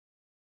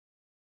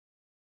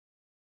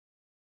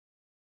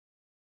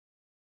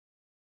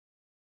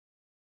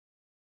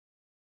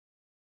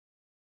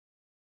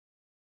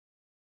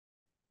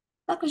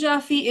Dr.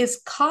 Jaffe,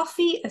 is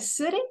coffee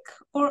acidic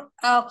or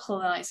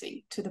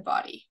alkalizing to the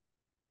body?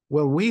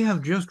 Well, we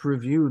have just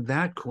reviewed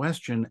that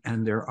question,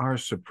 and there are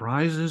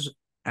surprises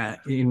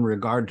in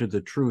regard to the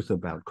truth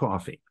about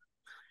coffee.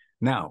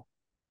 Now,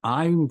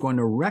 I'm going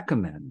to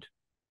recommend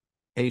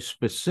a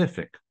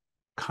specific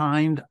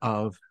kind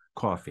of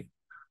coffee.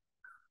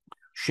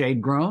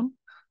 Shade grown,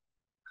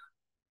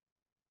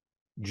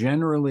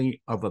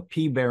 generally of a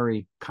pea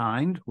berry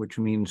kind, which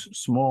means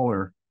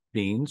smaller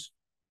beans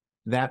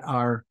that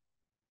are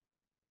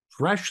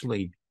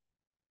freshly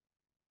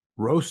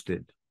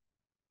roasted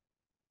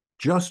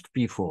just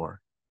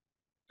before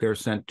they're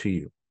sent to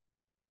you.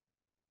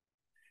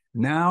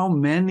 Now,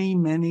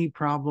 many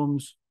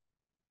problems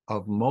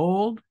of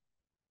mold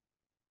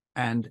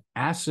and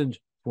acid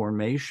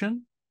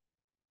formation,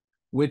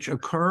 which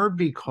occur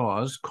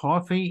because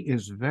coffee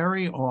is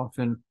very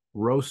often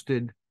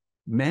roasted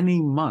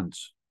many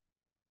months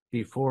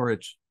before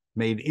it's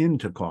made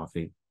into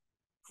coffee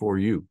for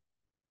you.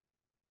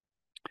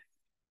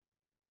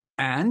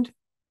 And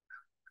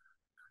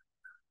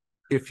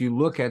if you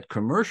look at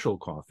commercial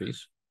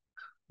coffees,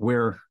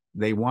 where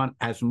they want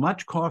as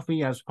much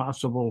coffee as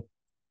possible,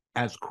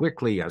 as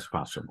quickly as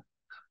possible,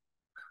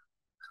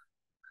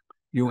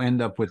 you end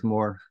up with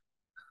more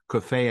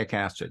caffeic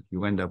acid.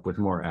 You end up with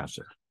more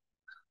acid.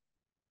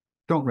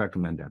 Don't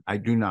recommend that. I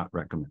do not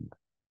recommend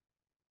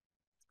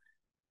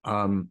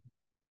that.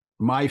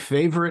 My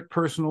favorite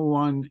personal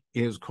one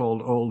is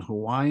called Old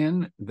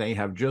Hawaiian. They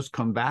have just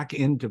come back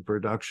into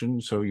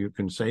production, so you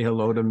can say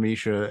hello to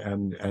Misha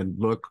and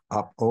look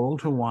up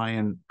Old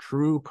Hawaiian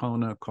True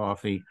Kona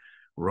coffee,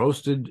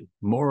 roasted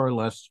more or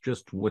less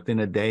just within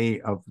a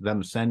day of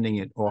them sending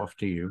it off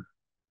to you.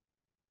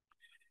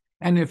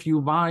 And if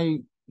you buy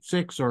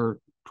 6 or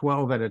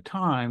 12 at a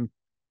time,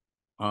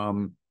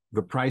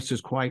 the price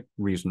is quite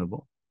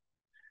reasonable.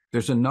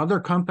 There's another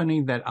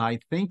company that I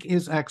think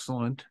is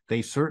excellent.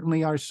 They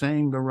certainly are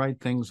saying the right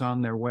things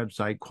on their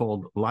website,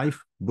 called Life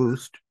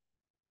Boost.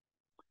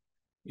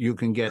 You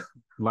can get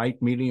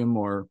light, medium,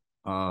 or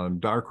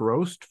dark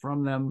roast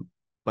from them,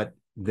 but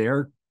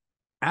they're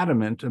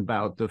adamant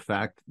about the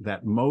fact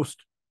that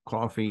most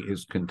coffee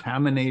is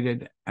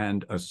contaminated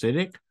and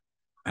acidic,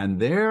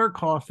 and their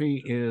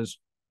coffee is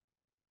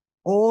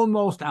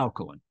almost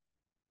alkaline.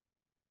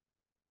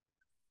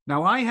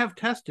 Now, I have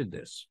tested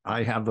this.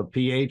 I have a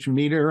pH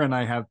meter and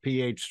I have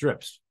pH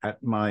strips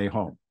at my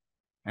home,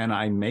 and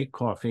I make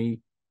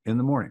coffee in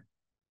the morning.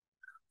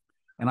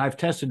 And I've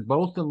tested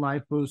both the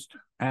Life Boost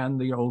and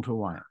the Old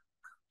Hawaiian.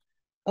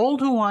 Old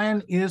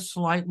Hawaiian is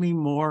slightly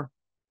more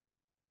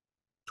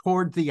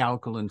toward the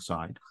alkaline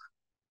side,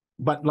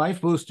 but Life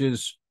Boost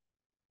is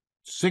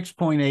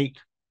 6.8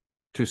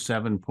 to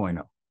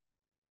 7.0,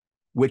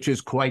 which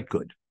is quite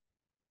good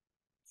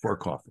for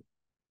coffee.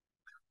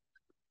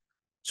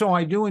 So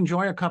I do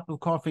enjoy a cup of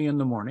coffee in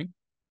the morning.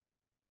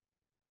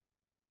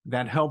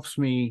 That helps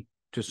me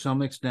to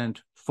some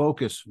extent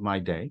focus my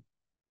day,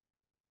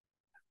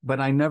 but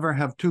I never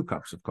have 2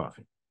 cups of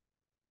coffee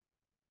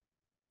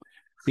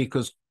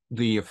because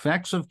the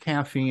effects of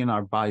caffeine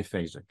are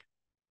biphasic.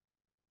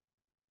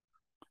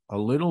 A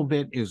little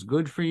bit is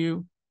good for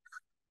you,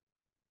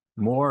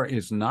 more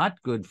is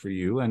not good for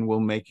you and will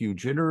make you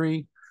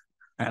jittery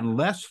and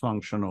less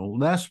functional,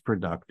 less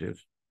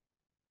productive.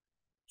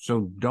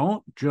 So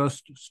don't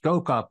just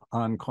stoke up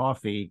on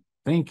coffee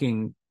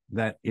thinking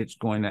that it's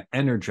going to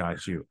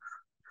energize you.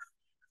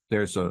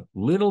 There's a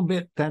little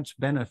bit that's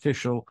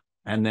beneficial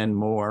and then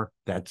more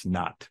that's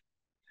not.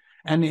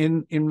 And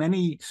in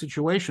many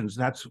situations,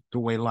 that's the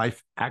way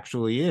life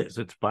actually is.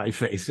 It's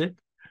biphasic.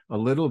 A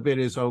little bit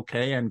is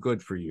okay and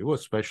good for you,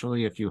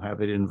 especially if you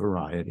have it in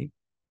variety.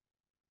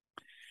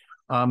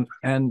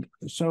 And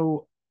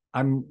so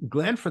I'm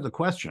glad for the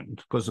question,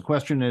 because the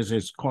question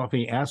is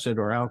coffee acid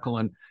or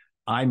alkaline?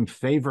 I'm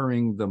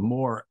favoring the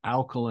more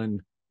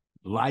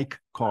alkaline-like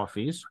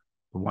coffees,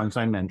 the ones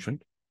I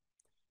mentioned.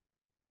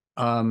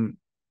 But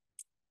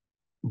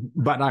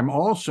I'm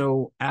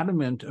also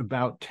adamant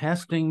about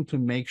testing to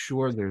make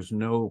sure there's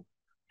no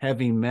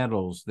heavy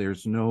metals,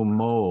 there's no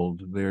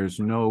mold, there's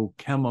no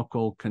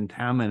chemical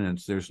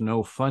contaminants, there's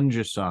no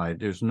fungicide,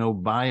 there's no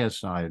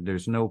biocide,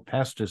 there's no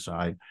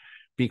pesticide,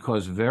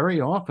 because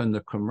very often the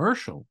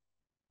commercial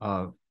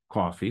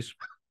coffees,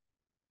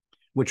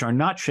 which are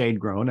not shade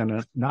grown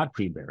and not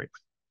pea berry,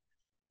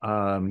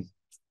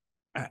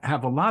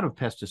 have a lot of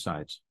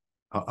pesticides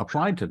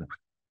applied to them.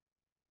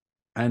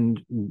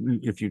 And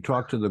if you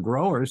talk to the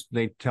growers,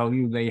 they tell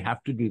you they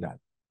have to do that.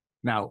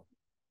 Now,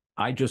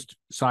 I just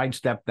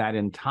sidestepped that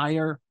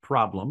entire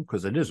problem,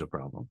 because it is a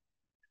problem,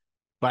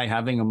 by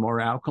having a more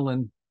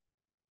alkaline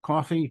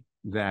coffee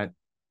that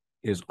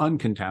is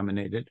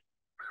uncontaminated.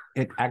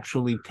 It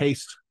actually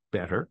tastes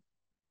better.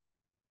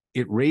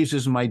 It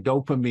raises my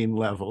dopamine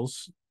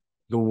levels,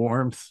 the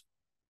warmth,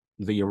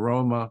 the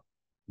aroma,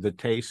 the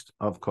taste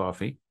of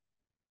coffee.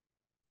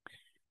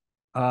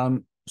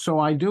 So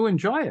I do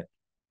enjoy it.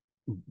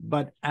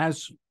 But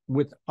as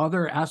with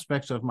other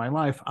aspects of my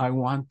life, I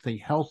want the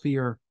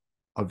healthier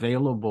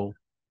available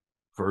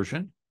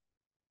version.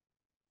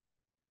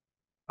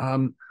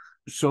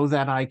 so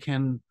that I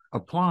can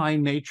apply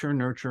nature,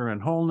 nurture,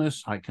 and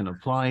wholeness. I can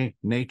apply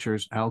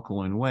nature's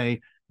alkaline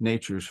way,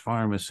 nature's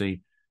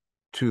pharmacy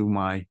to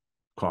my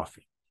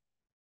coffee.